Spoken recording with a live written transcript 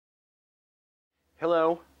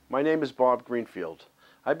Hello, my name is Bob Greenfield.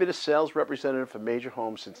 I've been a sales representative for Major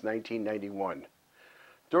Homes since 1991.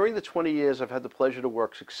 During the 20 years, I've had the pleasure to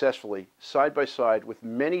work successfully, side by side, with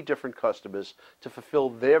many different customers to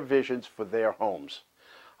fulfill their visions for their homes.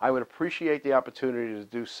 I would appreciate the opportunity to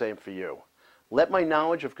do the same for you. Let my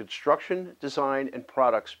knowledge of construction, design, and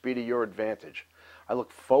products be to your advantage. I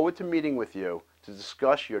look forward to meeting with you to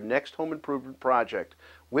discuss your next home improvement project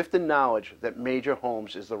with the knowledge that Major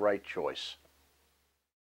Homes is the right choice.